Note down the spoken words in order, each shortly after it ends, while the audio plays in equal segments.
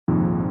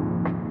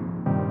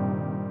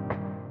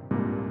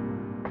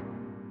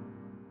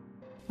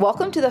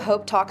Welcome to the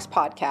Hope Talks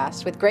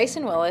podcast with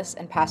Grayson Willis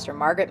and Pastor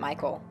Margaret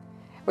Michael,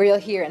 where you'll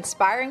hear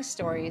inspiring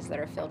stories that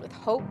are filled with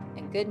hope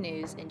and good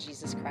news in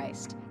Jesus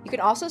Christ. You can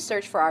also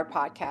search for our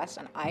podcast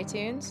on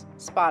iTunes,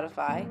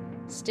 Spotify,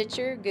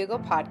 Stitcher, Google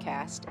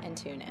Podcast, and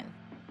TuneIn.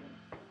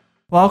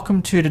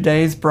 Welcome to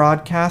today's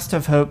broadcast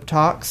of Hope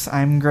Talks.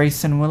 I'm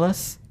Grayson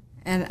Willis.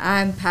 And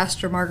I'm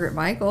Pastor Margaret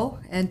Michael,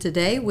 and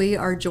today we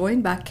are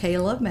joined by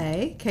Kayla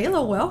May.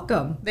 Kayla,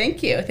 welcome.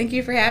 Thank you. Thank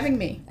you for having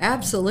me.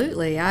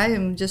 Absolutely. I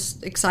am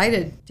just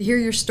excited to hear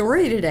your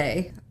story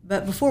today.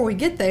 But before we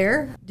get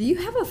there, do you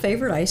have a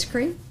favorite ice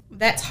cream?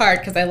 That's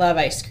hard because I love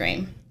ice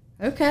cream.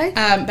 Okay.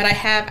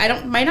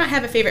 But might not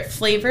have a favorite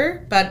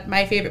flavor, but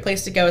my favorite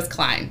place to go is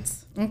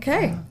Klein's.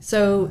 Okay.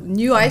 So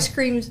new ice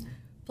cream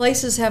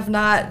places have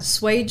not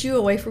swayed you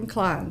away from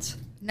Klein's?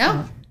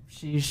 No.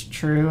 She's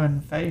true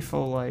and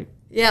faithful, like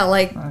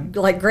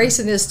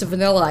Grayson is to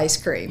vanilla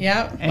ice cream.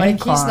 Yep.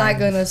 Like he's not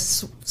going to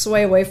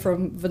sway away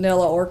from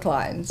vanilla or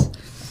Klein's.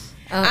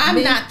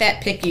 I'm not that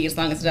picky as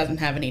long as it doesn't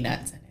have any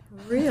nuts in it.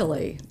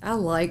 Really? I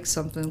like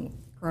something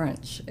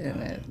crunch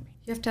in it.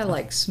 You have to have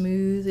like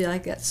smooth,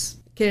 like that's.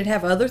 Can it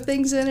have other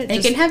things in it?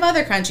 It can have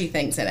other crunchy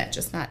things in it,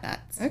 just not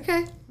nuts.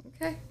 Okay.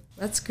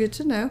 That's good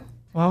to know.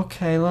 Well,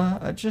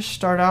 Kayla, just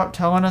start out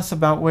telling us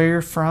about where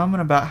you're from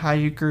and about how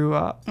you grew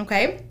up.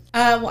 Okay.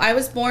 Well, I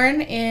was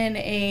born in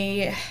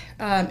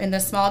the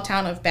small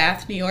town of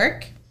Bath, New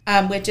York,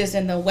 which is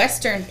in the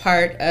western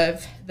part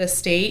of the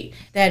state.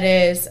 That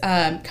is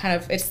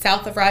it's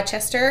south of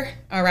Rochester,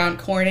 around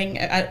Corning.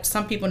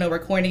 Some people know where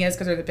Corning is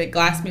because there's a big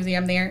glass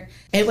museum there.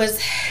 It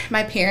was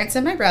my parents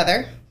and my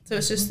brother, so it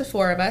was just the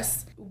four of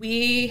us.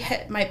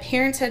 My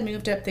parents had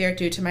moved up there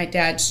due to my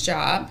dad's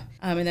job.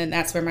 And then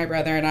that's where my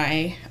brother and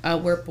I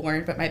were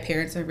born, but my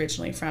parents are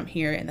originally from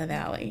here in the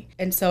Valley.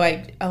 And so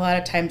a lot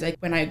of times,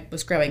 when I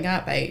was growing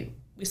up, we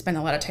spent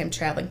a lot of time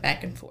traveling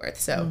back and forth.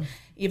 So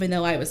even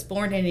though I was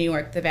born in New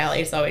York, the Valley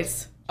has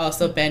always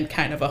also been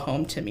kind of a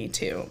home to me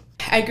too.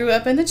 I grew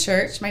up in the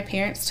church. My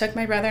parents took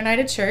my brother and I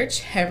to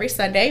church every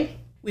Sunday.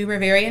 We were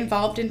very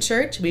involved in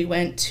church. We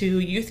went to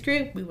youth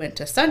group. We went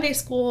to Sunday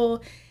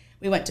school.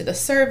 We went to the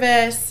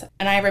service.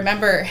 And I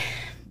remember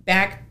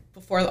back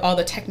before all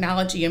the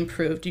technology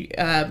improved, you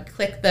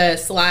click the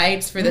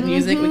slides for the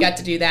music. We got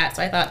to do that,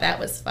 so I thought that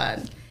was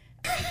fun.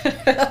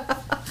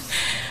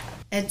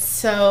 And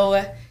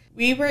so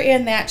we were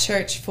in that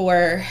church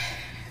for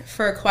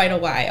quite a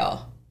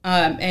while.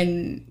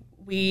 And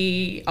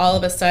we, all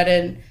of a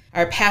sudden,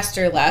 our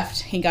pastor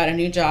left. He got a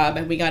new job,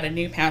 and we got a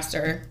new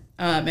pastor,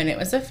 and it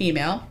was a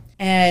female.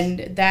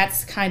 And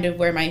that's kind of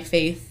where my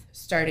faith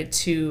started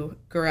to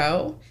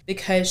grow,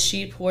 because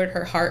she poured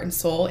her heart and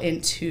soul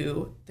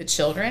into the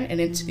children and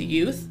into the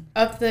youth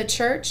of the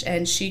church.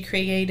 And she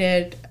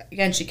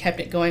kept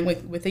it going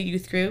with a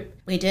youth group.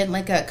 We did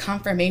like a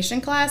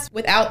confirmation class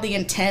without the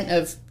intent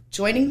of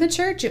joining the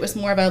church. It was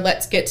more of a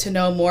let's get to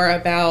know more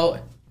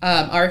about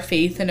our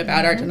faith and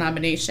about our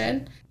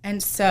denomination.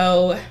 And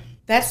so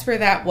that's where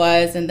that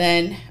was. And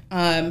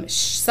then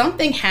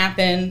something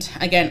happened.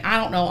 Again, I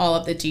don't know all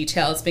of the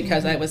details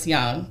because I was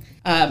young.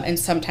 And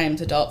sometimes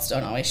adults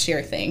don't always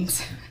share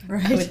things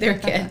with their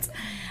kids.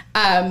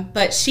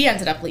 But she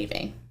ended up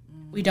leaving.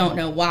 We don't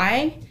know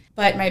why,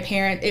 but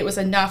it was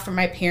enough for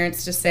my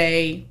parents to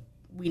say,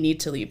 we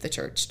need to leave the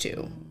church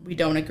too. We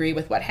don't agree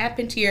with what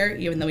happened here,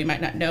 even though we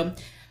might not know.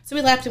 So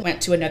we left and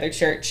went to another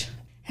church.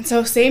 And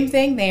so same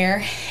thing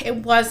there. It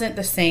wasn't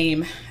the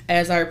same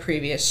as our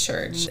previous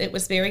church. It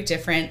was very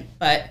different,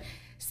 but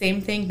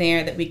same thing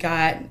there, that we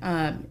got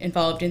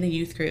involved in the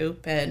youth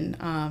group and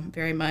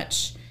very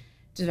much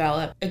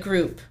develop a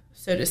group,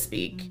 so to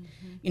speak,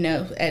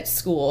 at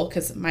school,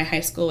 because my high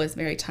school was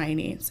very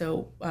tiny.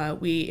 So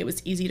it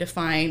was easy to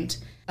find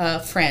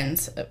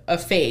friends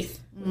of faith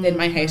within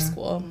my high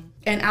school.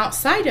 And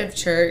outside of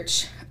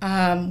church,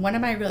 one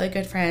of my really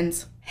good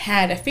friends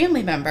had a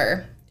family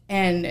member,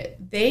 and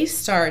they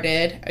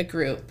started a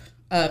group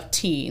of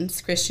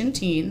teens, Christian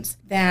teens,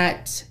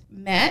 that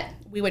met.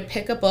 We would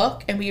pick a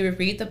book and we would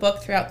read the book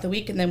throughout the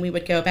week, and then we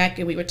would go back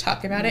and we would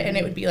talk about it, and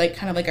it would be like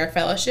kind of like our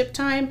fellowship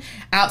time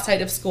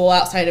outside of school,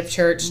 outside of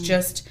church,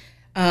 just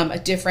a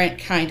different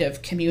kind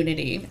of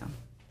community. Yeah.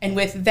 And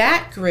with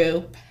that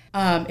group,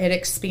 it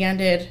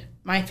expanded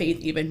my faith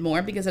even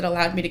more, because it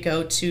allowed me to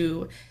go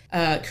to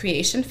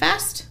Creation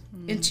Fest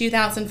in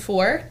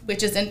 2004,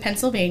 which is in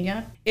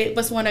Pennsylvania. It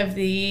was one of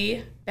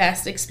the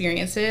best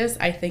experiences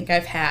I think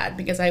I've had,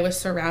 because I was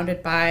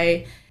surrounded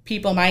by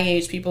people my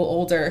age, people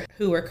older,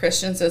 who were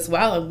Christians as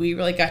well, and we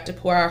really got to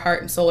pour our heart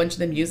and soul into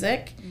the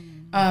music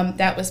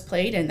that was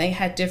played. And they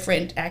had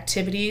different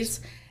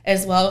activities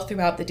as well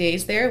throughout the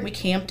days there. We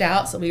camped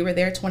out, so we were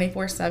there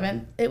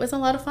 24/7. It was a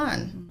lot of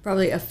fun.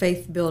 Probably a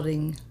faith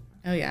building.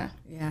 Oh, yeah.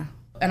 Yeah.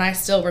 And I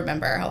still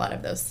remember a lot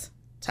of those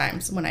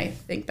times when I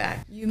think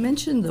back. You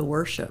mentioned the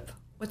worship.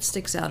 What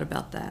sticks out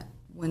about that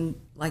when,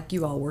 like,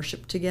 you all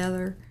worship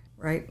together,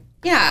 right?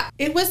 Yeah,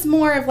 it was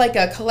more of like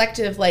a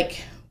collective,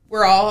 like,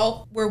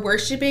 we're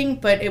worshiping,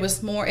 but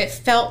it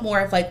felt more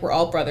of like we're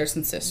all brothers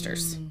and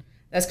sisters.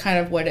 That's kind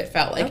of what it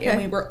felt like. Okay. And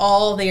we were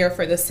all there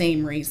for the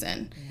same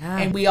reason. Yeah.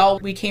 And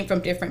we came from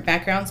different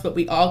backgrounds, but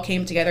we all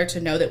came together to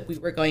know that we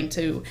were going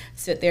to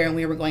sit there and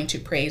we were going to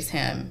praise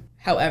him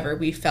however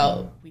we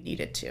felt we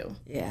needed to.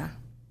 Yeah,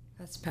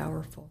 that's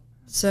powerful.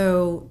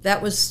 So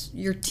that was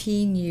your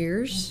teen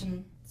years.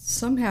 Mm-hmm.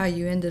 Somehow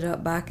you ended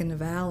up back in the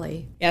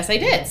Valley. Yes, I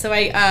did. So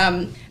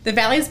the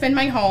Valley's been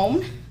my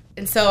home.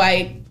 And so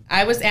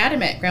I was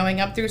adamant growing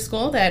up through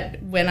school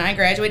that when I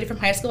graduated from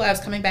high school, I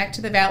was coming back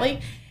to the Valley.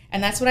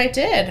 And that's what I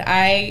did.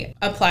 I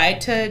applied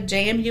to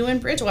JMU in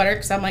Bridgewater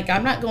because I'm like,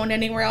 I'm not going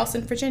anywhere else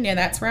in Virginia.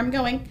 That's where I'm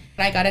going.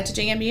 And I got into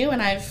JMU,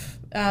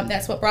 and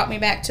that's what brought me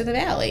back to the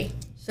Valley.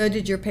 So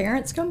did your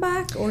parents come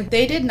back, or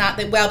They did not.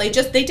 They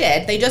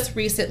did. They just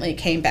recently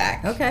came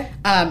back. Okay.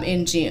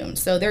 In June.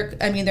 So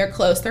they're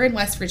close. They're in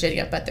West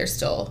Virginia, but they're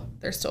still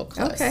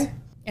close. Okay.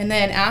 And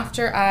then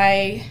after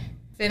I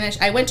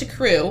finished, I went to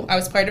Cru. I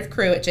was part of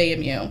Cru at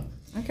JMU.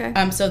 Okay.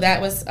 So that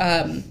was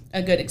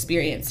a good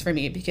experience for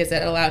me because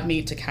it allowed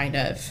me to kind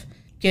of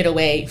get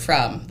away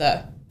from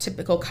the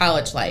typical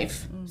college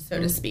life, so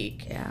to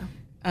speak, Yeah.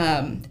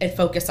 and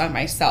focus on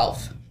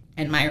myself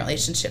and my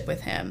relationship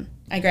with him.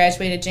 I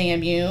graduated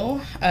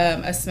JMU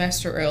a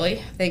semester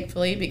early,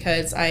 thankfully,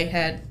 because I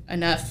had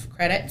enough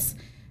credits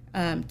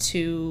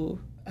to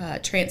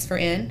transfer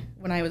in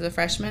when I was a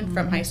freshman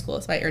from high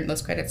school, so I earned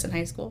those credits in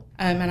high school.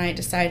 And I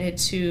decided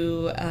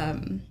to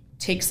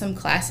take some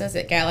classes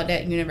at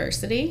Gallaudet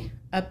University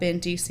up in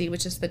DC,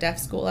 which is the deaf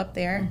school up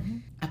there. Mm-hmm.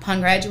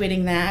 Upon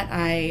graduating that,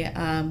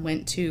 I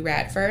went to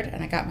Radford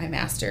and I got my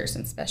master's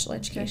in special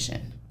education.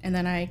 Okay. And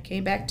then I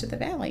came back to the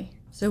Valley.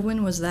 So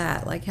when was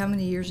that? Like, how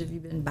many years have you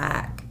been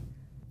back?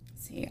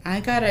 See, I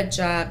got a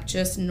job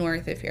just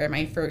north of here,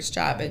 my first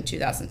job in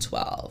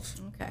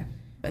 2012. Okay.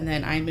 And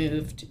then I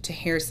moved to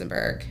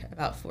Harrisonburg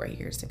about 4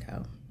 years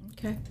ago.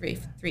 Okay.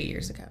 Three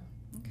years ago.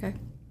 Okay.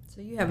 So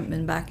you haven't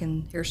been back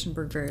in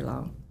Harrisonburg very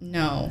long.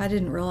 No. I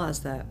didn't realize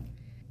that.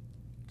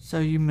 So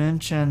you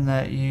mentioned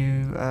that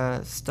you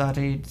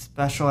studied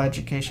special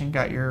education,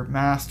 got your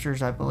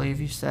master's, I believe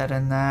you said,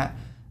 in that.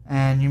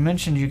 And you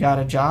mentioned you got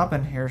a job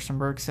in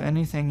Harrisonburg. So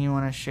anything you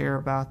want to share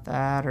about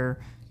that,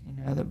 or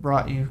that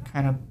brought you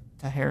kind of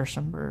to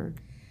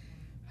Harrisonburg?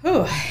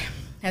 Whew.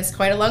 That's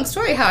quite a long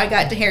story how I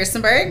got to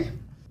Harrisonburg.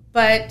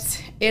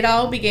 But it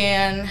all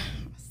began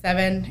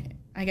 7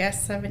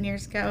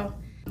 years ago.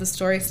 The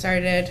story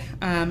started,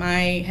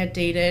 I had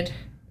dated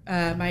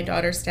my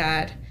daughter's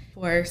dad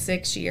for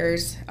 6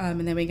 years,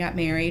 and then we got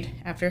married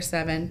after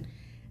 7.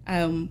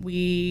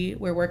 We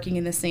were working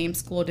in the same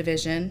school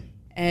division,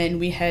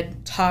 and we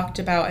had talked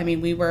about,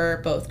 we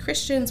were both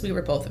Christians, we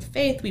were both of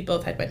faith, we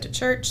both had went to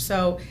church,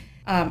 so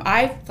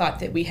I thought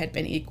that we had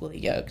been equally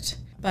yoked.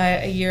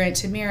 But a year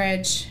into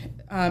marriage,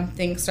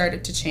 things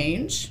started to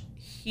change.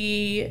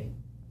 He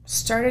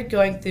started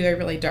going through a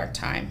really dark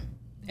time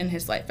in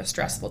his life, a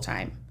stressful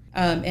time.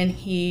 And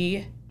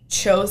he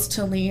chose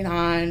to lean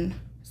on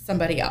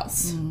somebody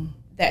else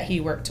that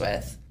he worked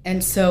with.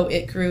 And so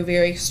it grew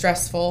very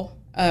stressful.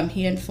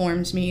 He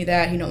informed me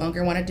that he no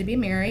longer wanted to be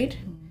married,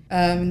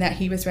 and that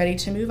he was ready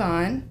to move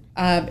on.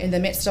 In the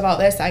midst of all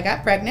this, I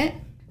got pregnant.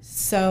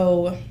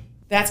 So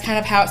that's kind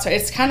of how it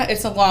started.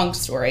 It's a long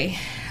story,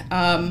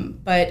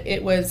 but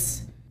it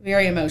was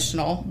very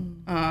emotional.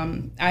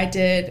 I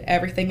did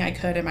everything I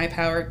could in my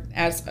power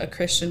as a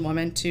Christian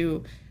woman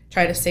to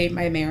try to save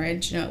my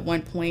marriage. At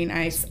one point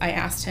I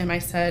asked him, I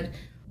said,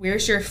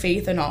 where's your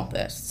faith in all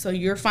this? So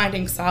you're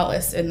finding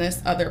solace in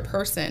this other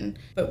person,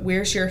 but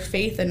where's your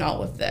faith in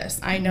all of this?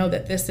 I know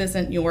that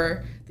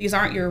these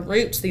aren't your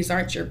roots,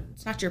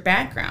 it's not your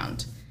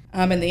background.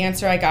 And the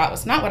answer I got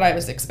was not what I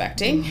was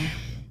expecting.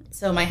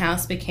 So my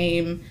house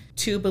became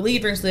 2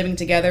 believers living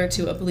together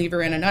to a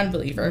believer and an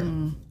unbeliever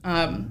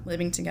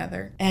living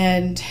together.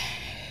 And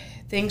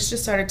things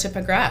just started to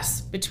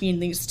progress between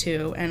these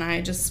two, and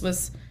I just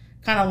was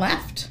kind of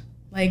left.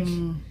 Like,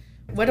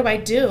 what do I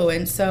do?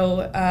 And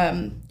so,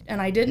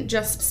 and I didn't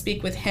just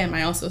speak with him,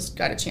 I also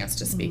got a chance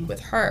to speak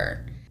with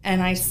her.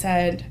 And I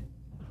said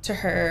to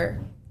her,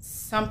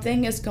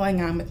 something is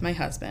going on with my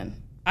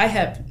husband. I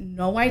have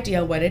no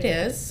idea what it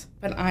is,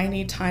 but I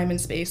need time and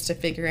space to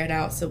figure it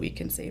out so we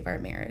can save our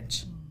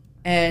marriage.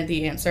 And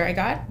the answer I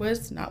got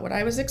was not what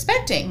I was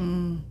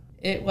expecting.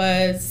 It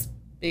was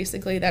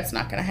basically, that's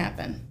not going to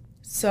happen.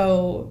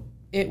 So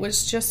it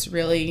was just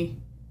really,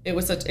 it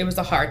was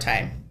a hard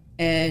time.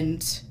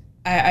 And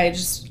I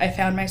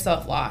found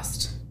myself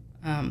lost,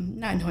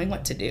 not knowing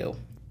what to do,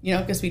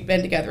 because we'd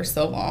been together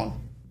so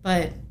long.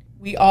 But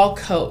we all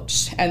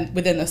coached, and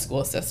within the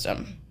school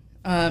system.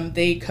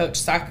 They coached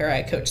soccer,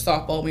 I coached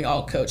softball, we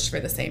all coached for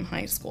the same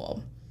high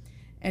school.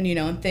 And,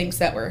 and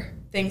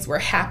things were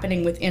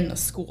happening within the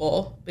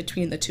school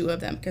between the two of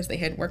them because they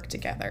had worked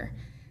together.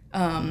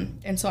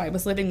 And so I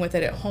was living with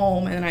it at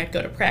home, and then I'd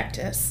go to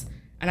practice.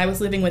 And I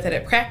was living with it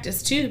at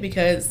practice too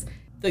because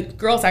the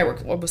girls I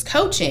was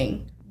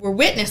coaching were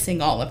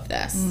witnessing all of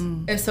this.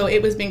 And so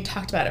it was being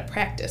talked about at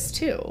practice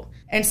too.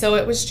 And so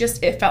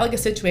it felt like a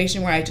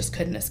situation where I just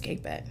couldn't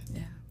escape it.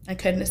 Yeah. I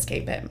couldn't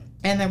escape it.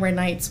 And there were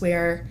nights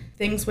where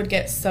things would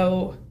get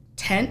so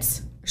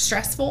tense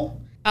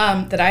stressful,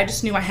 that I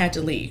just knew I had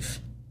to leave.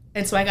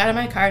 And so I got in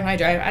my car and I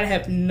drive. I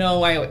had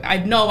no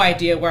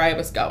idea where I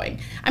was going.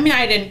 I mean,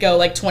 I didn't go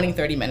like 20,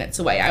 30 minutes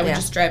away. I would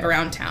just drive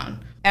around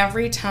town.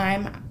 Every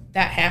time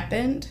that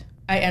happened,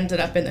 I ended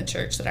up in the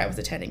church that I was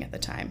attending at the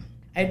time.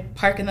 I'd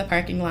park in the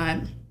parking lot.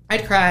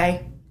 I'd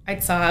cry.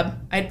 I'd sob.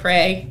 I'd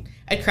pray.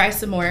 I'd cry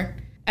some more.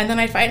 And then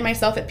I'd find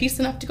myself at peace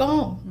enough to go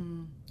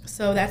home.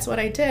 So that's what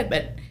I did.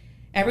 But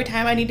every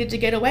time I needed to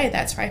get away,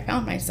 that's where I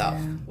found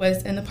myself,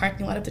 was in the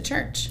parking lot of the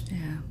church.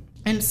 Yeah.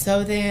 And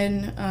so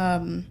then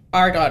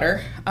our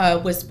daughter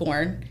was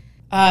born.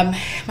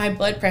 My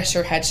blood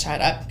pressure had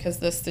shot up because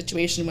the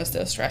situation was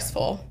so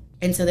stressful.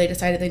 And so they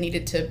decided they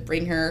needed to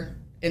bring her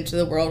into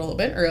the world a little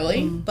bit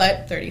early.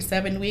 But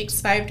 37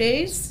 weeks, 5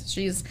 days,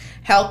 she's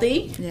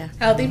healthy,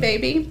 healthy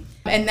baby.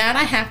 And that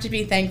I have to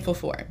be thankful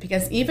for,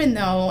 because even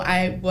though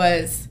I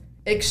was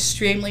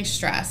extremely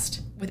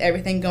stressed with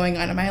everything going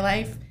on in my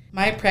life,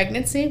 my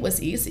pregnancy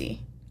was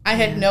easy. I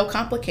had no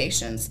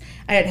complications.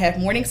 I didn't have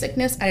morning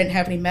sickness. I didn't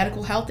have any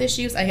medical health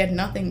issues. I had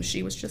nothing.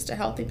 She was just a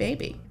healthy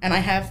baby. And I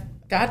have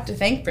God to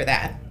thank for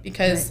that,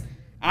 because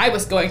I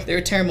was going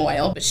through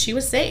turmoil, but she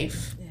was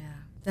safe. Yeah,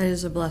 that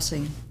is a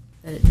blessing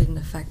that it didn't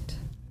affect.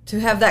 To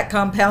have that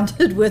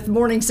compounded with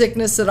morning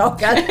sickness and all,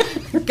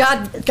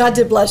 God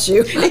did bless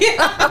you.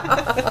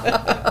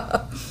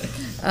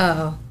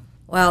 Oh,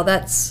 wow,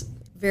 that's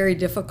very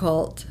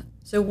difficult.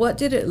 So what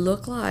did it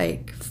look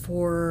like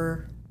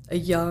for a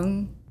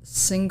young,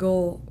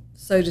 single,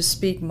 so to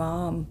speak,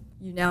 mom?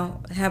 You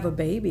now have a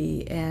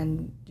baby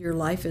and your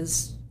life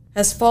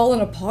has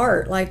fallen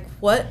apart. Like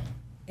what?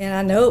 And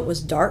I know it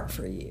was dark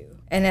for you.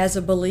 And as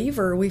a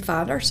believer, we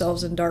find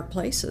ourselves in dark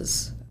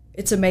places.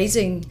 It's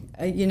amazing,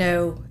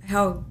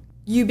 how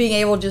you being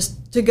able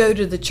just to go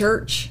to the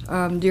church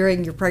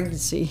during your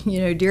pregnancy,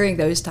 during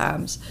those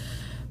times.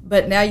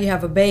 But now you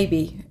have a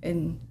baby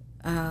and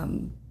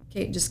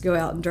can't just go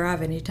out and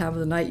drive any time of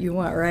the night you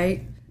want,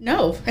 right?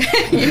 No,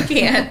 you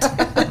can't.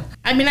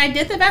 I mean, I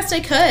did the best I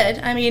could.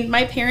 I mean,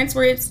 my parents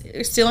were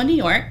still in New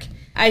York.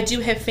 I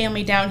do have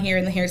family down here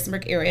in the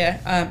Harrisonburg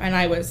area, and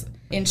I was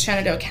in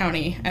Shenandoah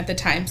County at the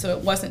time, so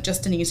it wasn't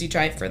just an easy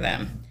drive for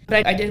them.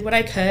 But I did what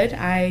I could.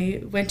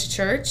 I went to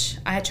church.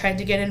 I tried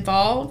to get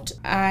involved.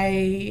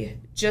 I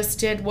just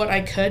did what I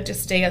could to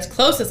stay as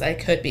close as I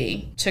could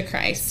be to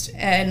Christ.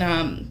 And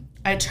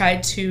I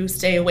tried to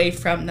stay away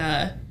from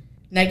the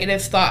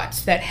negative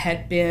thoughts that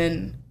had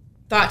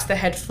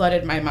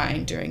flooded my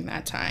mind during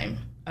that time,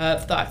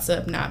 of thoughts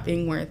of not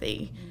being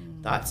worthy,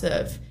 thoughts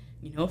of,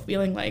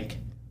 feeling like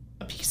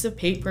a piece of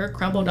paper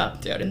crumbled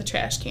up, thrown in the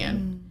trash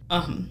can.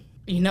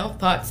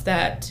 Thoughts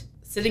that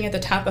sitting at the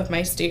top of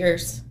my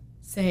stairs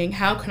saying,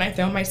 how can I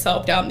throw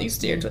myself down these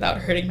stairs without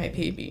hurting my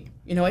baby?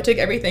 I took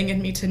everything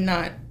in me to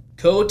not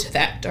go to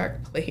that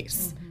dark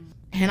place.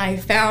 And I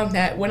found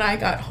that when I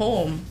got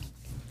home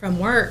from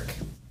work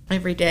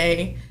every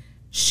day,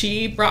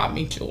 she brought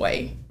me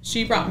joy.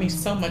 She brought me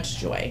so much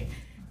joy,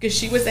 because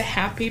she was a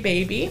happy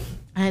baby,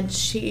 and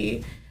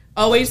she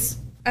always,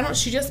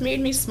 she just made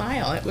me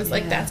smile. It was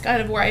like, that's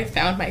kind of where I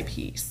found my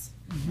peace.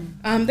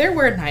 There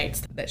were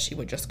nights that she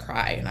would just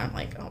cry, and I'm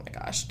like, oh my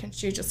gosh, can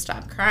she just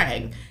stop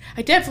crying?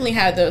 I definitely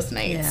had those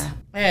nights,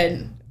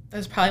 and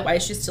that's probably why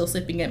she's still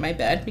sleeping in my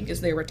bed,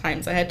 because there were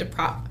times I had to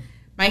prop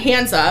my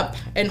hands up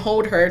and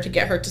hold her to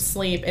get her to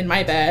sleep in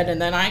my bed,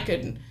 and then I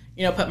could,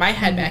 put my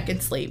head back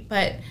and sleep.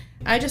 But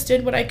I just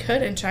did what I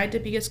could and tried to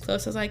be as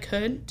close as I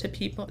could to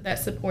people that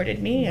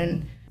supported me,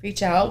 and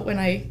reach out when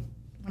I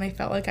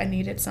felt like I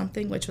needed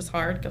something, which was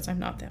hard because I'm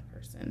not that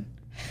person.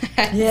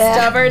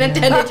 Stubborn and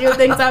tend to do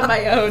things on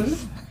my own.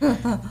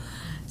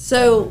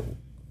 So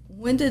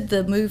when did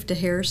the move to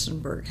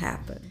Harrisonburg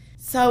happen?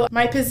 So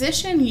my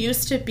position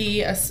used to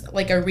be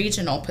a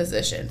regional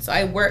position. So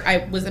I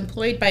was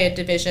employed by a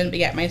division, but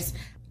yet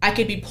I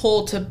could be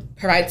pulled to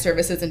provide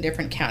services in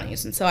different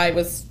counties. And so I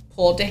was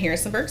pulled to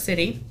Harrisonburg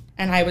City,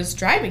 and I was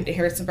driving to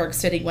Harrisonburg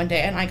City one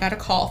day, and I got a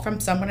call from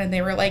someone, and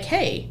they were like,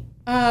 hey,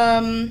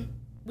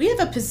 we have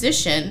a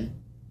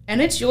position,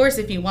 and it's yours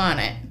if you want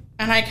it.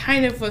 And I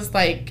kind of was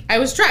like, I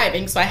was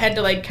driving, so I had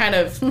to kind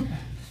of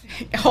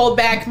hold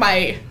back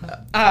my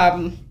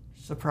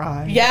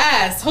surprise.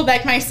 Yes, hold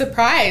back my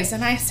surprise.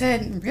 And I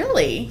said,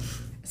 really?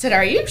 I said,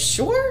 are you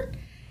sure?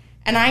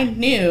 And I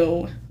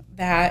knew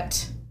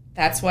that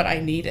that's what I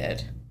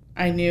needed.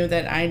 I knew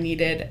that I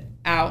needed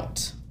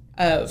out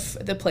of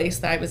the place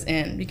that I was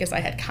in, because I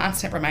had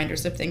constant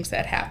reminders of things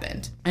that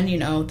happened. And,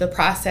 the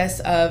process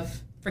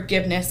of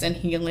forgiveness and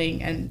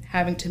healing and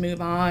having to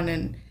move on.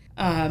 And,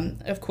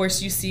 of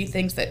course, you see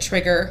things that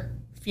trigger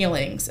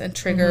feelings and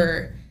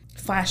trigger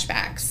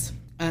flashbacks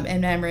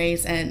and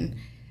memories. And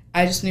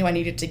I just knew I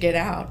needed to get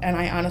out. And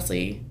I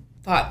honestly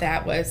thought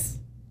that was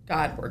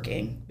God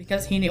working,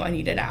 because he knew I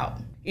needed out.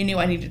 He knew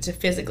I needed to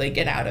physically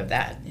get out of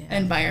that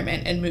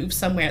environment and move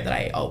somewhere that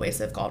I always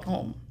have called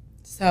home.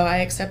 So I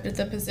accepted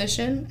the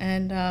position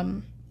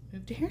and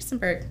moved to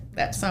Harrisonburg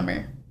that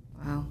summer.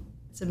 Wow.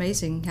 It's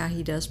amazing how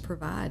he does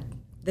provide.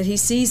 That he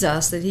sees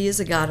us, that he is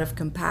a God of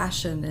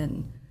compassion,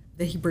 and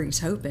that he brings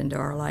hope into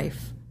our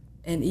life.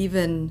 And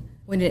even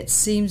when it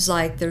seems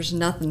like there's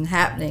nothing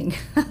happening.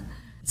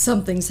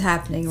 Something's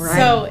happening, right?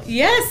 So,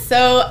 yes.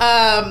 So,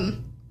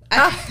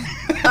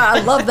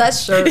 I love that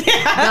shirt.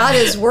 Yeah. God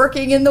is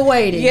working in the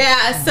waiting.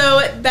 Yeah.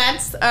 So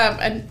that's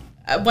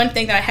one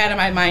thing that I had in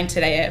my mind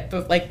today,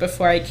 like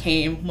before I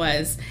came,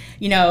 was,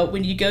 you know,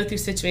 when you go through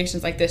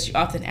situations like this, you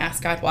often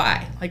ask God,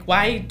 why? Like,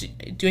 why are you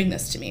doing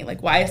this to me?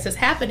 Like, why is this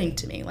happening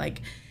to me?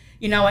 Like,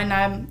 you know, and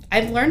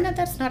I've learned that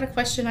that's not a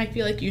question I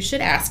feel like you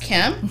should ask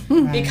him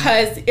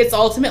because it's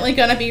ultimately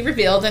going to be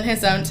revealed in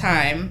his own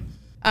time.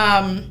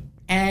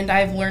 And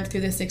I've learned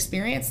through this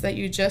experience that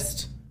you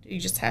just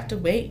have to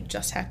wait. You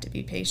just have to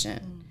be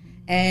patient.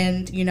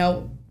 And, you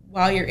know,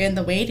 while you're in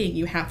the waiting,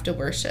 you have to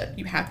worship.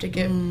 You have to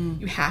give.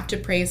 You have to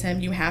praise him.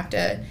 You have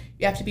to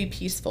be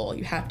peaceful.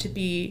 You have to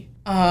be.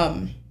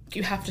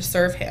 You have to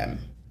serve him.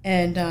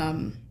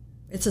 And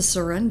it's a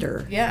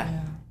surrender.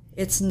 Yeah.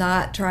 It's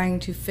not trying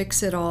to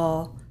fix it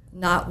all,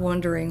 not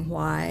wondering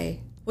why.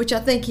 Which I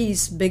think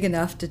he's big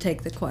enough to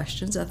take the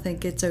questions. I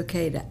think it's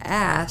okay to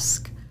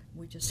ask.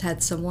 We just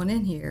had someone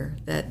in here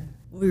that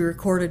we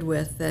recorded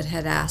with that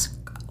had asked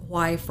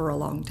why for a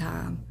long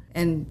time.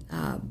 And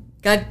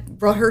God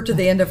brought her to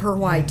the end of her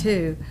why,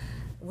 too.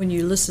 When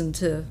you listen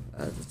to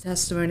the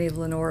testimony of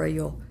Lenora,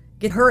 you'll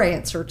get her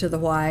answer to the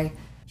why.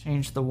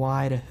 Change the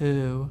why to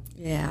who.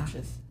 Yeah.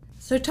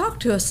 So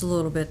talk to us a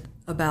little bit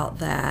about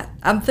that.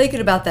 I'm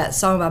thinking about that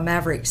song by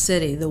Maverick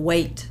City, The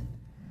Wait.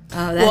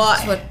 And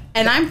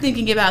I'm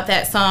thinking about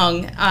that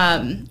song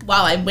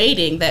while I'm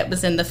waiting. That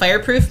was in the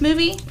Fireproof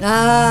movie.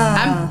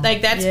 I'm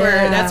like, that's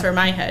where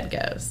my head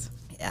goes.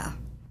 Yeah.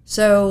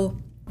 So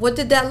what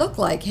did that look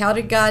like?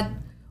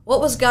 What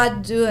was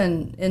God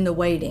doing in the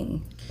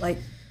waiting? Like,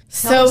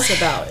 tell us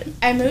about it.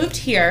 I moved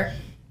here,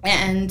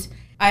 and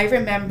I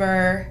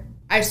remember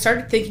I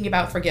started thinking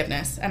about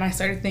forgiveness, and I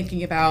started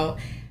thinking about,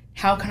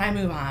 how can I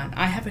move on?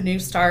 I have a new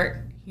start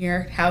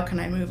here. How can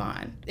I move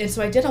on? And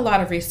so I did a lot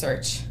of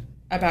research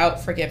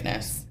about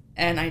forgiveness,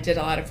 and I did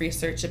a lot of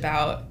research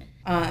about,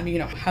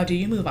 how do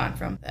you move on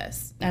from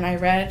this? And I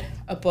read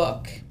a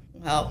book,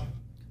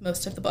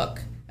 most of the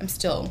book. I'm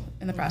still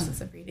in the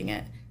process of reading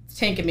it. It's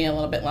taken me a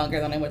little bit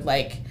longer than I would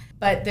like.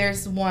 But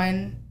there's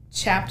one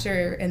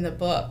chapter in the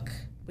book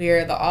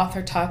where the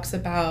author talks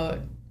about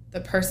the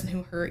person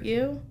who hurt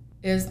you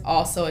is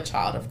also a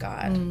child of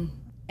God.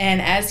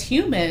 And as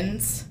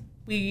humans,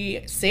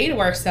 we say to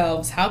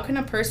ourselves, how can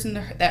a person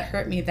that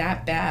hurt me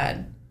that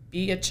bad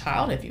be a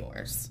child of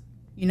yours?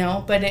 You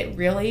know, but it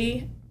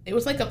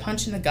was like a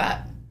punch in the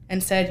gut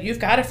and said, you've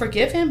got to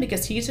forgive him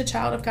because he's a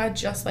child of God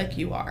just like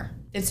you are.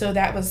 And so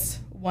that was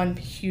one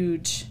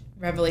huge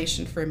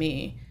revelation for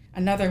me.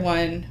 Another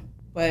one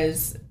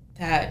was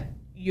that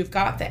you've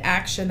got the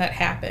action that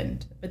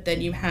happened, but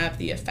then you have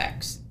the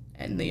effects,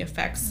 and the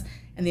effects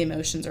and the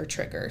emotions are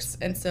triggers.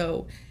 And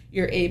so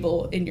you're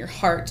able in your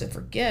heart to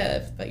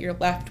forgive, but you're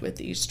left with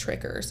these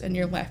triggers and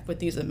you're left with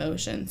these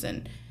emotions.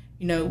 And,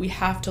 you know, we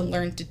have to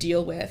learn to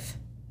deal with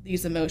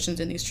these emotions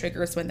and these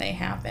triggers when they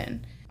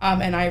happen.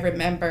 And I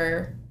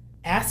remember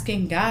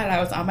asking God, I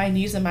was on my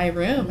knees in my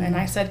room, and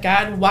I said,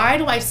 God, why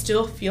do I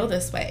still feel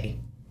this way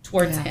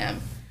towards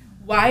him?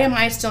 Why am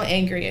I still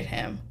angry at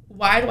him?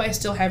 Why do I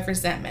still have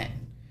resentment?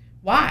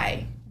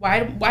 Why?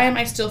 Why am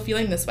I still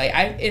feeling this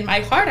way? In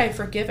my heart, I've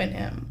forgiven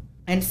him.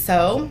 And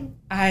so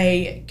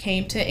I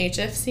came to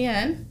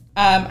HFCN.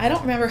 I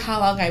don't remember how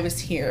long I was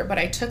here, but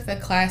I took the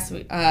class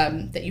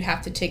that you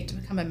have to take to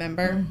become a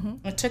member.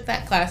 I took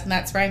that class, and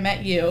that's where I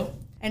met you.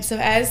 And so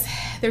as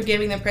they're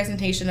giving the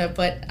presentation of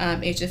what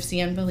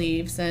HFCN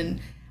believes,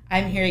 and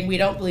I'm hearing we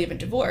don't believe in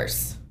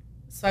divorce.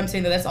 So I'm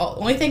saying that's the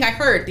only thing I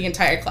heard the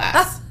entire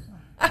class.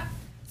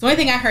 The only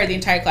thing I heard the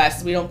entire class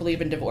is we don't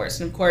believe in divorce.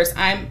 And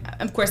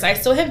of course I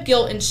still have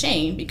guilt and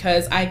shame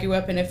because I grew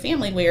up in a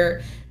family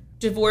where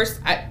divorce,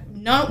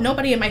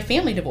 nobody in my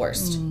family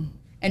divorced.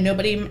 And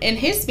nobody in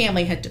his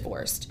family had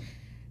divorced.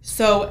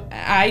 So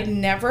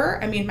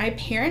my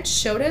parents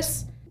showed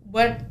us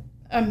what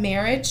a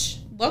marriage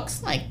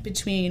looks like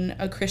between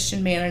a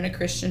Christian man and a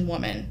Christian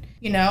woman,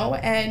 you know,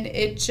 and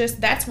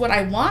that's what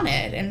I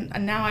wanted.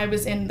 And now I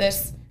was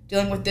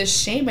dealing with this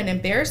shame and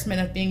embarrassment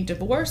of being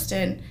divorced.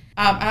 And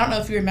I don't know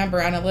if you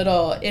remember, on a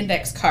little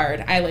index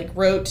card, I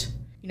wrote,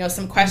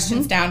 some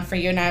questions down for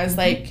you. And I was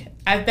like,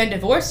 I've been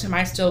divorced. Am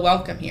I still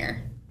welcome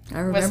here? I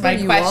remember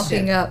you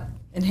walking up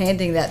and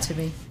handing that to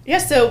me. Yeah,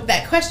 so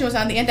that question was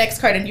on the index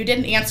card, and you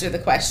didn't answer the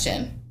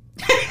question.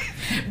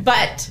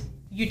 But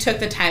you took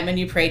the time and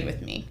you prayed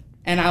with me.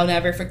 And I'll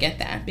never forget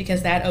that,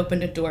 because that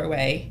opened a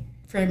doorway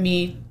for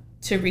me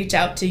to reach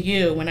out to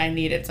you when I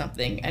needed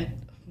something.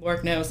 And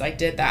Lord knows I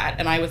did that.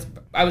 And I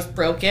was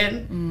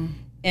broken,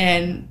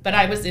 but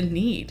I was in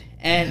need.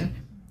 And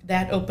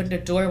that opened a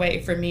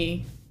doorway for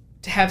me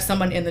to have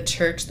someone in the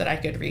church that I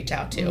could reach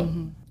out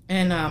to.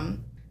 And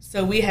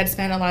so we had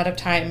spent a lot of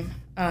time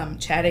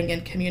chatting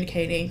and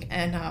communicating,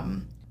 and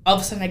all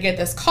of a sudden I get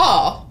this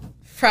call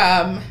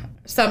from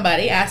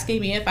somebody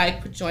asking me if I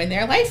could join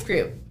their life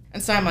group.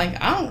 And so I'm like,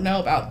 I don't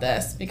know about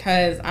this,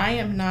 because I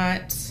am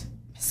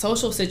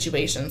social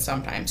situations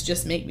sometimes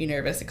just make me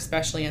nervous,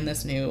 especially in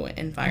this new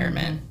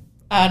environment.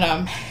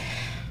 And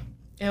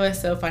it was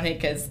so funny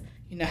because,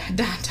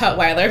 Todd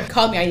Weiler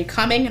called me, "Are you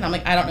coming?" And I'm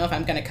like, "I don't know if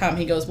I'm going to come."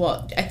 He goes,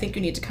 "Well, I think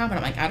you need to come." And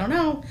I'm like, "I don't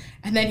know."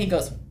 And then he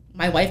goes,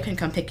 "My wife can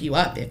come pick you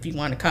up if you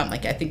want to come.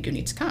 Like, I think you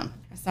need to come."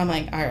 So I'm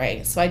like, all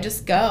right. So I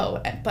just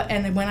go.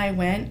 And then when I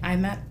went, I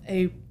met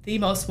the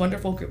most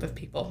wonderful group of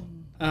people.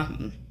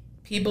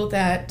 People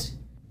that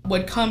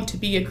would come to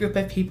be a group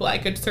of people I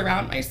could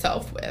surround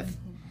myself with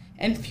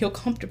and feel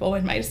comfortable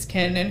in my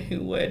skin, and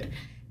who would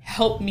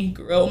help me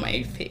grow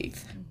my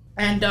faith.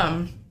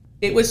 And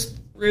it was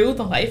through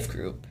the life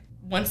group.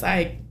 Once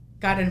I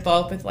got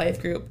involved with life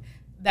group,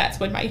 that's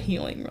when my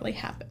healing really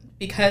happened,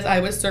 because I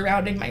was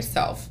surrounding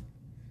myself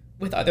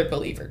with other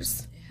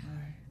believers.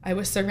 I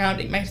was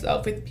surrounding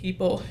myself with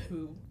people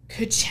who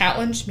could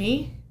challenge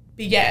me,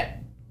 but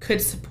yet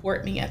could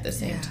support me at the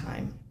same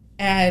time.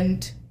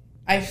 And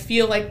I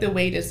feel like the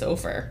wait is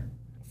over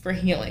for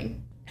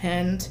healing.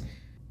 And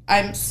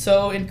I'm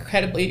so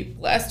incredibly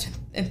blessed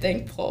and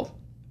thankful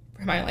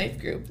for my life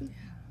group.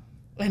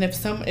 And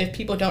if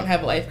people don't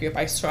have a life group,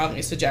 I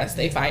strongly suggest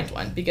they find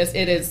one, because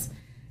it is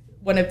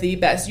one of the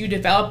best. You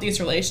develop these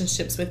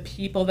relationships with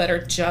people that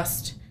are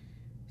just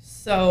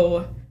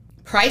so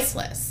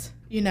priceless,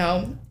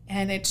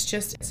 and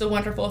it's a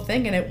wonderful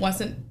thing. And it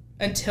wasn't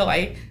until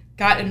I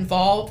got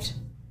involved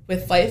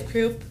with life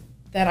group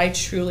that I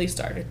truly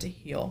started to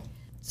heal.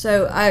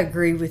 So I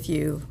agree with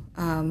you.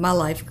 My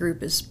life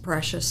group is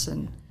precious,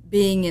 and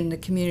being in the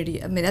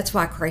community, I mean, that's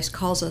why Christ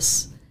calls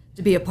us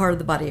to be a part of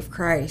the body of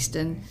Christ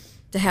and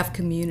to have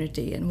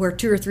community. And where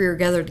 2 or 3 are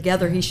gathered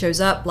together, he shows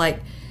up.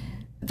 Like,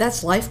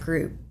 that's life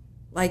group.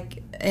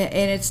 Like,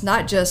 and it's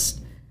not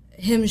just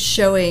him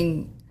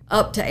showing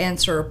up to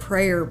answer a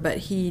prayer, but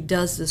he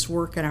does this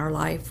work in our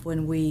life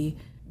when we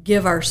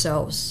give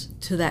ourselves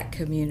to that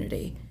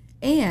community.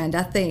 And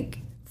I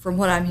think from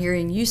what I'm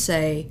hearing you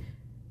say,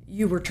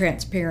 you were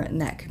transparent in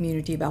that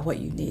community about what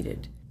you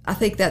needed. I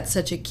think that's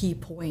such a key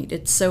point.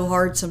 It's so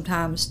hard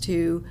sometimes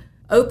to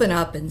open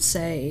up and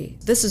say,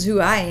 this is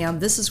who I am,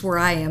 this is where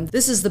I am,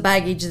 this is the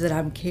baggage that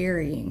I'm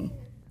carrying.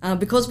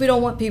 Because we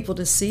don't want people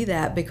to see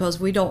that,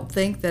 because we don't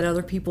think that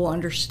other people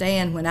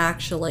understand, when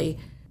actually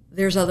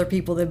there's other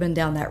people that have been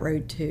down that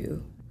road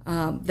too,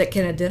 that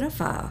can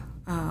identify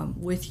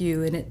with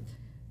you. And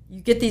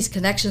you get these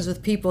connections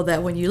with people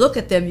that when you look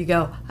at them, you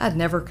go, I'd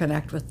never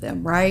connect with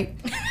them, right?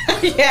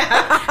 Yeah,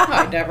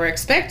 I never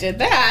expected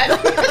that.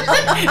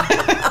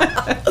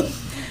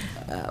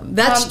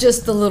 That's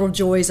just the little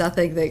joys, I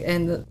think,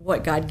 and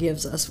what God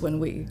gives us when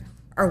we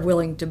are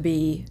willing to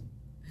be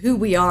who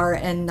we are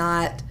and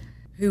not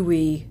who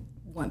we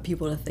want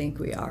people to think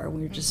we are.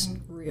 We're just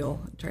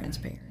real and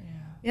transparent.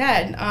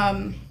 Yeah,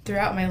 and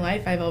throughout my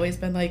life, I've always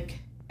been like,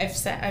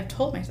 I've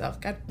told myself,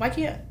 God, why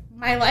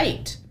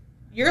can't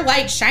your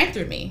light shine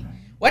through me?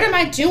 What am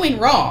I doing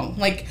wrong?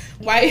 Like,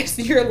 why is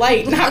your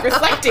light not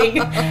reflecting,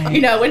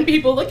 when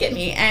people look at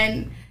me?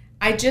 And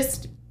I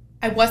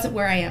wasn't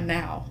where I am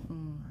now.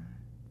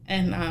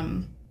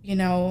 And,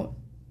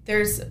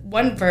 there's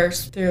one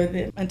verse through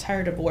the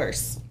entire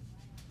divorce.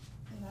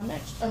 And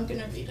I'm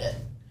going to read it.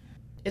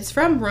 It's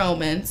from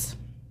Romans,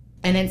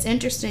 and it's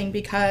interesting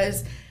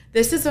because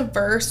this is a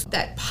verse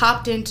that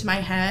popped into my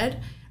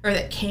head, or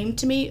that came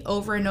to me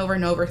over and over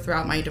and over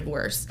throughout my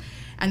divorce.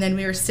 And then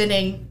we were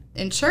sitting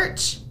in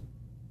church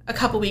a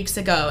couple weeks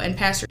ago, and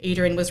Pastor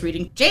Adrian was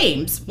reading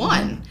James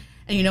 1.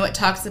 And, it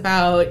talks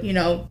about,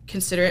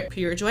 consider it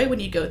pure joy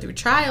when you go through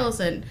trials.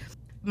 And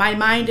my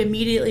mind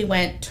immediately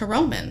went to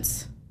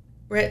Romans,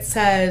 where it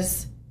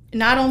says,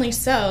 not only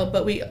so,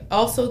 but we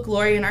also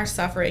glory in our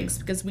sufferings,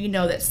 because we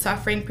know that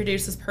suffering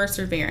produces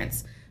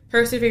perseverance.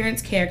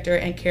 Perseverance, character,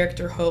 and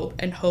character, hope.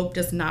 And hope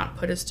does not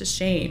put us to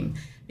shame,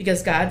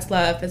 because God's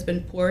love has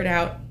been poured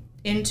out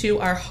into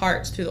our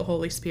hearts through the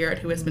Holy Spirit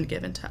who has been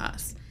given to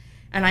us.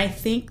 And I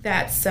think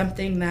that's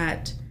something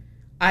that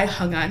I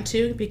hung on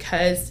to,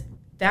 because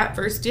that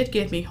verse did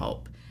give me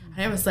hope.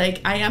 And I was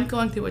like, I am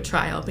going through a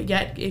trial, but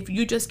yet if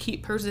you just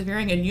keep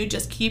persevering and you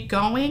just keep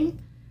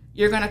going,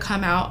 you're going to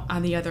come out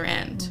on the other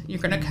end. You're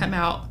going to come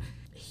out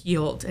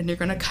healed, and you're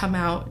going to come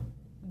out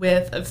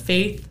with a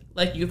faith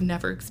like you've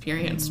never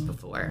experienced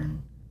before.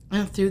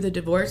 And through the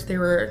divorce, there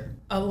were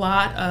a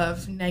lot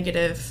of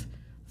negative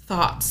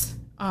thoughts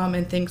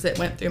and things that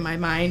went through my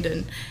mind.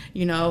 And,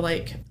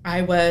 like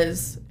I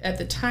was, at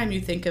the time, you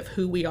think of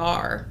who we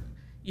are.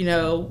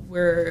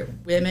 We're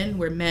women,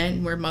 we're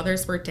men, we're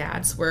mothers, we're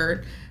dads,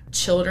 we're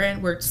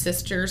children, we're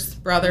sisters,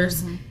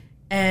 brothers.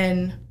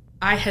 And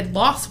I had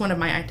lost one of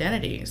my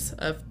identities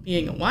of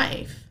being a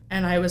wife.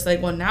 And I was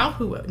like, well, now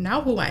who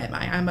am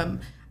I?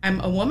 I'm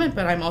a woman,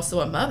 but I'm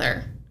also a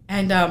mother.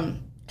 And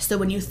so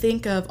when you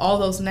think of all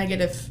those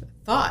negative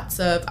thoughts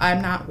of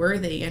I'm not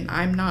worthy, and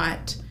I'm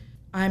not,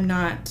 I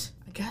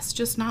guess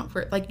just not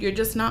worth, like you're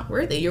just not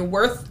worthy. You're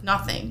worth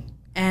nothing.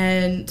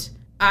 And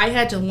I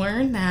had to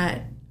learn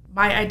that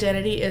my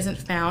identity isn't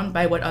found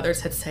by what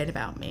others had said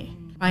about me.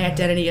 My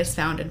identity is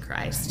found in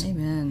Christ.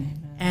 Amen.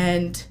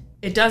 And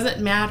it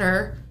doesn't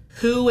matter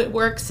who at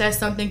work says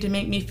something to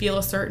make me feel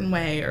a certain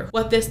way, or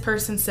what this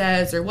person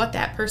says, or what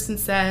that person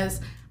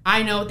says.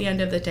 I know at the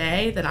end of the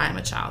day that I'm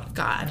a child of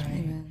God.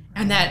 Amen.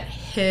 And that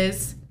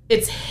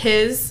it's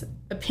his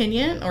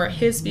opinion or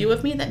his view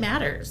of me that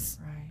matters.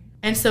 Right.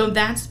 And so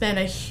that's been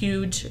a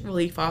huge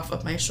relief off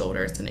of my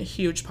shoulders and a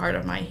huge part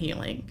of my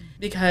healing,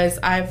 because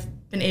I've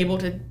been able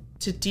to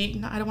they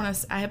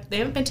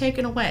haven't been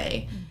taken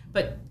away,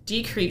 but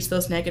decrease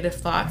those negative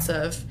thoughts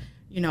of,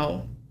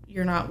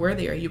 you're not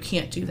worthy, or you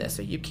can't do this,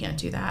 or you can't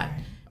do that.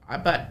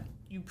 But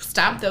you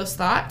stop those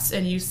thoughts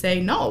and you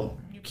say, no,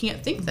 you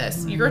can't think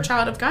this. You're a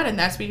child of God, and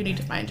that's where you need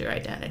to find your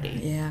identity.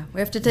 Yeah, we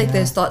have to take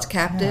those thoughts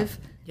captive.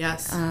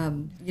 Yes.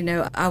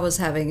 I was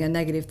having a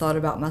negative thought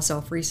about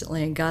myself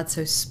recently, and God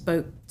so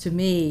spoke to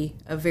me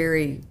a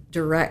very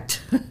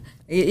direct,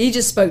 he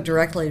just spoke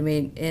directly to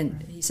me,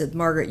 and he said,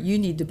 Margaret, you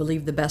need to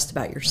believe the best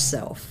about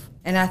yourself.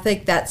 And I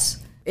think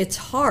it's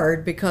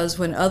hard, because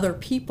when other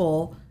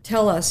people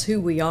tell us who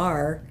we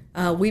are,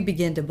 we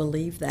begin to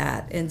believe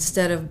that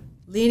instead of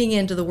leaning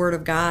into the Word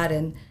of God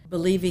and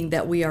believing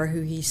that we are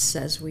who He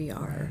says we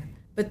are.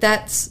 But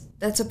that's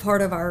a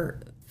part of our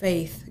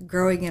faith,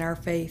 growing in our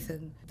faith,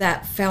 and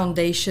that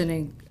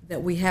foundation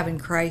that we have in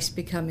Christ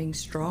becoming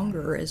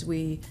stronger as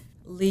we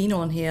lean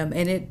on Him,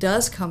 and it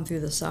does come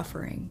through the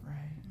suffering.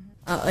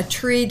 A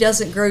tree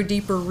doesn't grow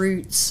deeper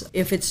roots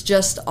if it's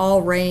just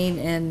all rain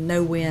and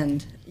no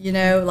wind.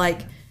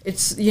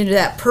 It's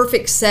that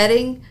perfect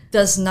setting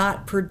does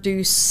not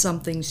produce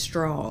something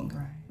strong.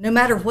 Right. No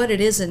matter what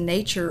it is in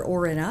nature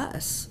or in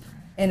us.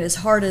 And as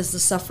hard as the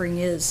suffering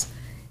is,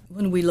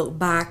 when we look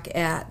back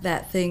at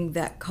that thing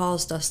that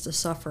caused us to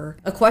suffer,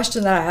 a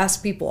question that I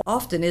ask people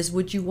often is,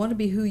 would you want to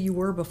be who you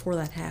were before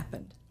that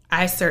happened?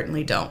 I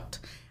certainly don't.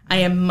 I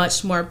am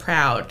much more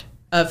proud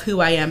of who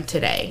I am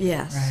today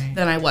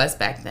than I was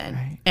back then.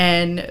 Right.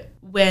 And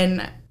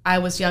when I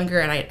was younger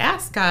and I'd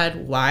ask God,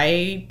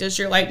 why does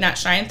your light not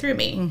shine through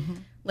me? Mm-hmm.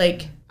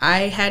 I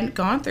hadn't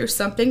gone through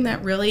something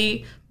that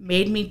really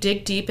made me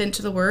dig deep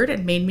into the Word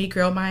and made me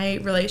grow my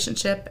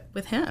relationship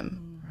with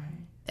Him.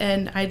 Right.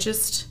 And I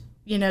just,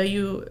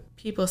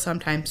 people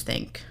sometimes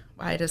think,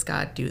 why does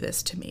God do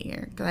this to me?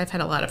 Because I've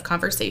had a lot of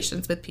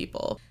conversations with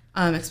people,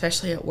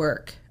 especially at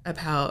work,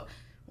 about,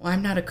 well,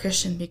 I'm not a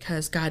Christian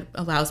because God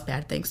allows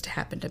bad things to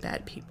happen to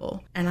bad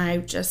people. And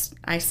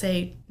I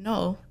say,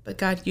 no, but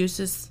God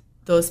uses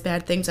those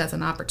bad things as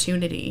an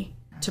opportunity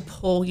to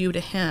pull you to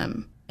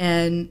Him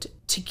and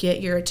to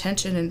get your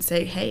attention and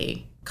say,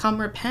 hey,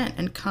 come repent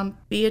and come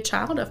be a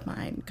child of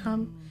mine.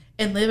 Come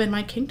and live in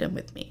my kingdom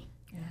with me.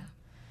 Yeah.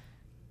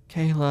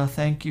 Kayla,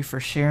 thank you for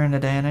sharing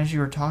today. And as you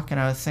were talking,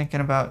 I was thinking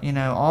about,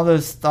 all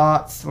those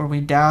thoughts where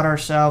we doubt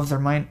ourselves or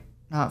might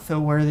not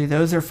feel worthy.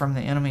 Those are from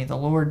the enemy. The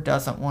Lord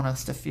doesn't want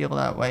us to feel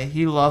that way.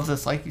 He loves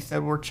us. Like you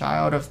said, we're a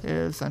child of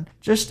His. And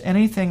just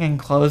anything in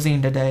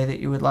closing today that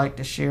you would like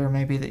to share,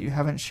 maybe that you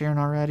haven't shared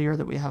already or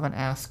that we haven't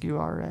asked you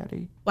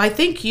already. Well, I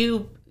think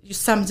you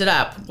summed it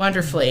up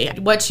wonderfully.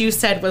 What you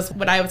said was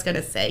what I was going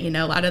to say.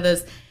 A lot of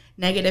those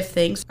negative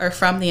things are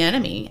from the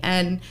enemy,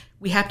 and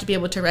we have to be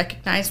able to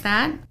recognize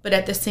that. But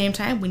at the same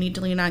time, we need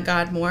to lean on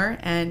God more,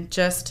 and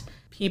just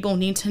people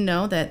need to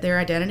know that their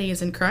identity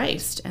is in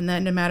Christ, and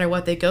that no matter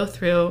what they go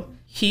through,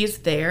 He's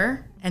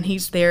there, and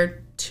He's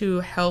there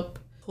to help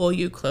pull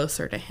you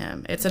closer to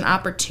Him. It's an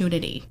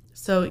opportunity.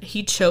 So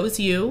He chose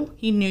you.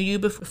 He knew you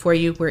before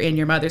you were in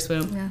your mother's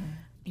womb.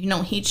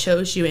 Yeah. He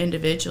chose you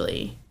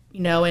individually.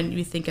 And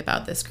you think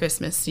about this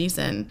Christmas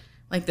season,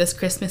 this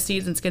Christmas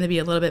season is going to be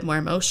a little bit more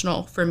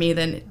emotional for me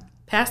than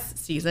past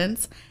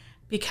seasons,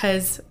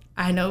 because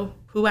I know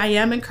who I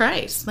am in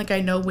Christ. I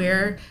know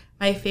where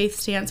my faith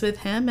stands with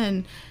Him,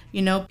 and,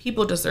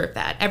 people deserve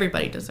that.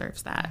 Everybody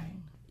deserves that.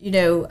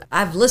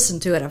 I've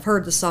listened to it. I've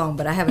heard the song,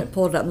 but I haven't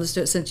pulled it up and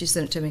listened to it since you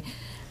sent it to me.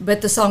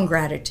 But the song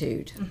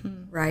Gratitude,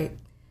 right?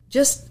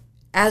 Just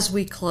as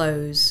we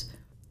close,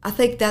 I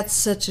think that's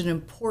such an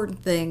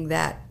important thing,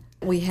 that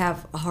we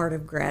have a heart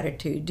of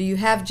gratitude. Do you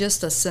have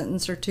just a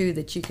sentence or two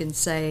that you can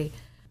say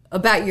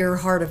about your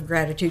heart of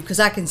gratitude? Because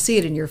I can see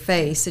it in your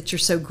face that you're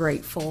so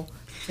grateful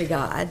to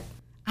God.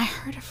 I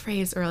heard a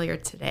phrase earlier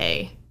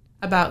today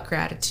about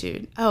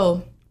gratitude.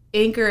 Oh,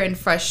 anger and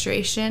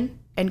frustration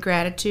and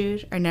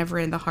gratitude are never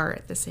in the heart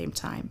at the same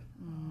time.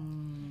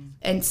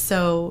 And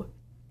so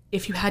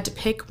if you had to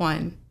pick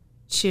one,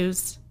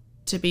 choose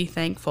to be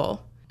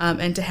thankful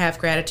and to have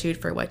gratitude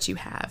for what you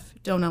have.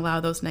 Don't allow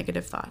those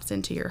negative thoughts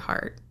into your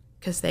heart,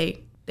 because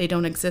they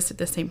don't exist at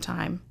the same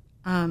time.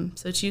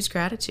 So choose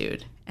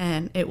gratitude,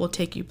 and it will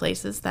take you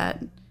places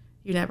that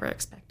you never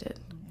expected.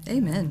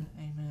 Amen.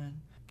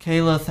 Amen.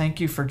 Kayla,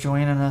 thank you for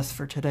joining us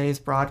for today's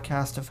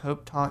broadcast of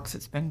Hope Talks.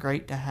 It's been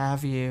great to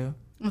have you.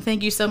 Well,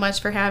 thank you so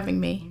much for having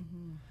me.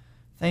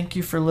 Thank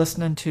you for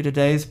listening to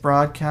today's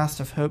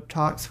broadcast of Hope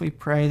Talks. We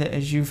pray that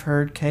as you've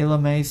heard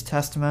Kayla May's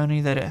testimony,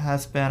 that it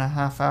has been a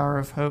half hour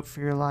of hope for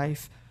your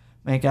life.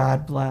 May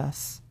God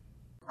bless.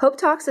 Hope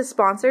Talks is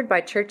sponsored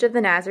by Church of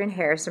the Nazarene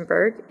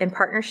Harrisonburg in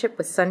partnership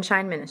with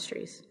Sunshine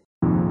Ministries.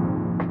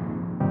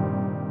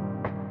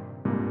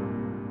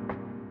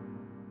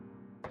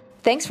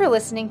 Thanks for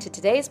listening to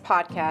today's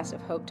podcast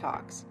of Hope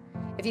Talks.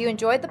 If you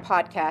enjoyed the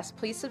podcast,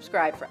 please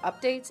subscribe for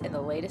updates and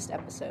the latest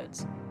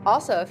episodes.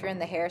 Also, if you're in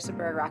the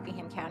Harrisonburg,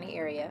 Rockingham County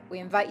area, we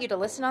invite you to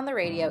listen on the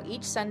radio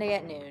each Sunday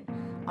at noon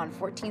on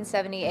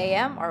 1470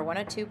 AM or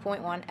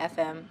 102.1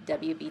 FM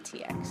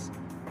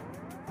WBTX.